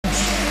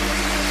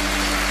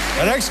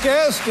Our next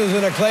guest is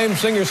an acclaimed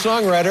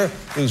singer-songwriter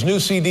whose new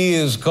CD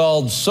is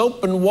called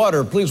Soap and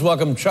Water. Please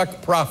welcome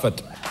Chuck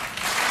Prophet.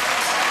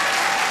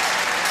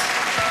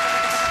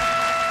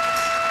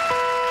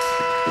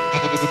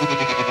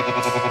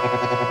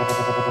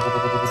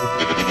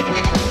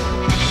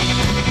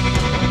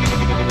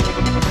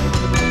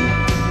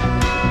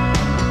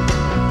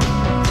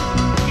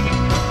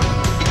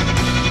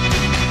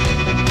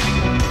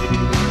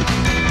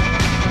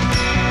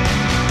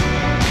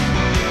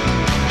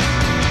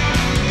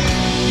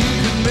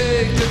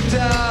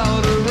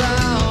 Doubt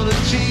around a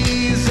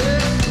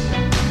Jesus.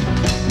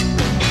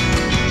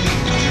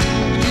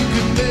 You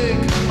can make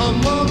a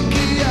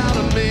monkey out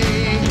of me.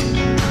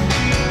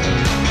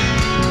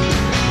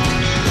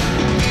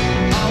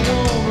 I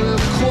won't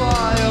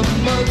require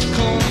much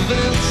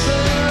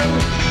convincing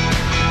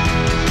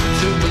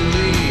to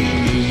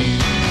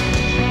believe.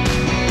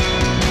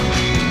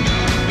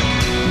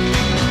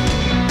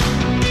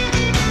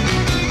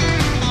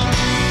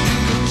 You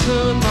can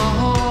turn my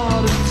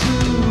heart into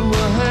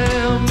a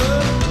hammer.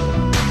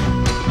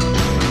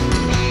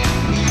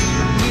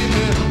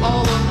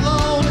 All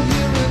alone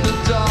here in the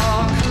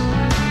dark.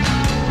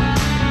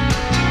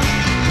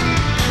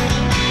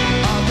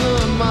 I've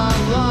learned my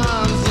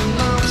lines and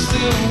I'm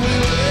still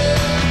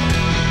willing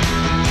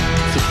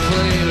to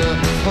play the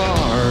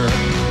part.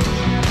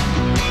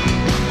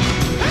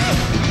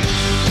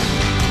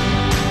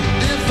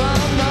 If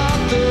I'm not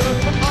the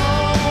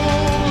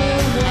only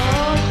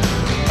one,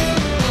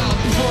 I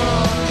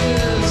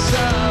promise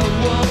I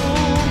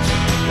won't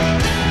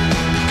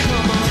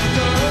come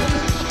undone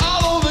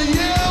all over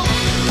you.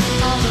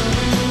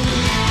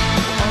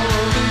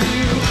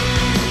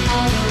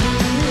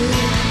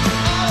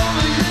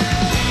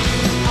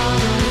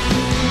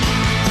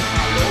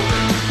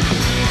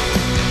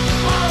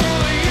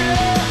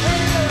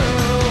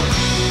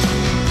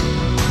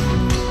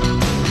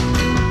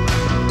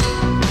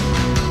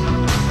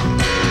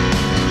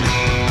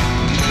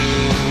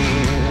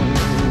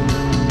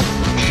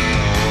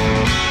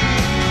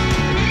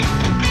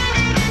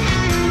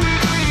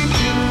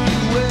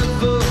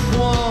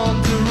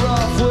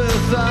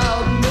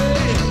 Without me,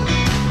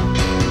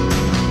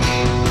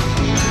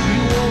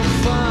 you won't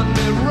find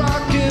me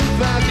rocking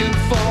back and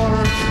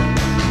forth,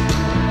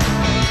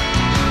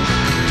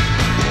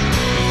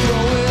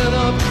 throwing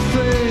up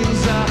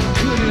things I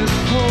couldn't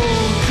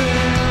hold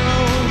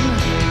down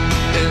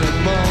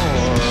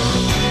anymore.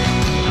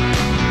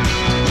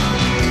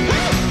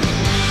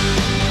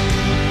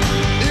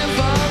 If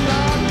I'm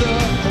not the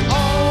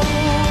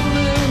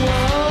only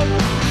one,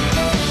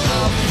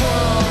 I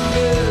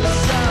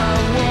promise I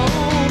won't.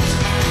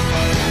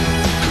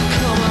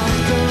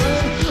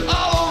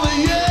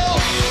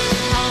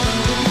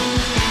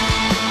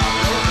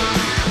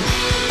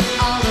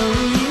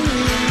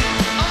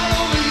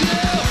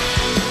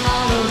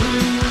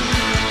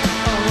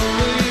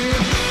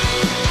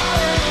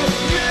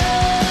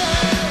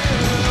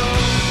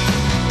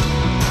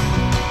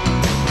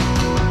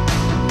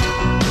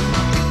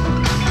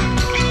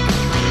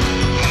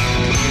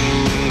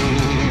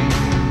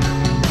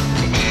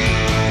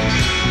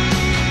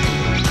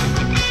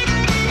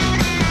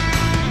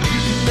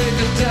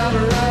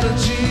 Doubter out of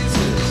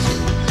Jesus.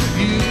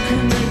 You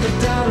can make a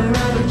doubter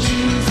out of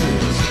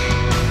Jesus.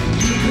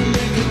 You can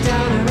make a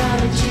doubter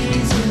out of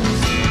Jesus.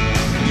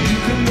 You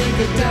can make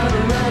a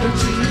doubter out of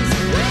Jesus.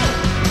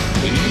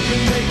 You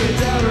can make a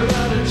doubter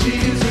out of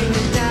Jesus.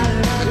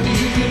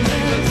 You can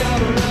make a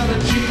doubter out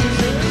of Jesus.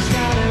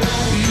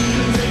 You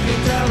can make a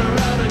doubter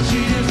out of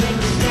Jesus. You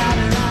can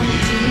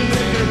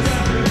make a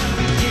doubter.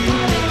 You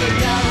can make a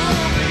doubter.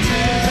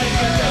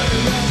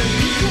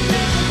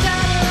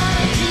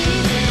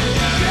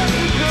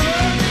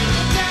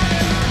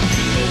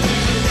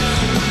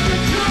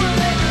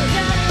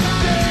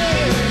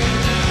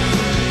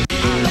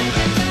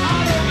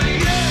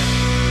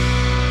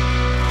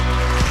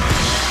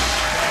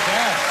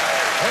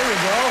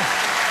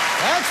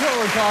 That's what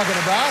we're talking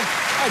about.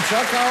 Hi,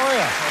 Chuck. How are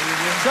you?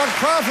 Chuck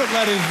Prophet,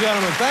 ladies and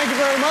gentlemen. Thank you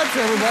very much,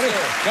 everybody.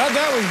 God,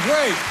 that was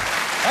great.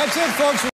 That's it, folks.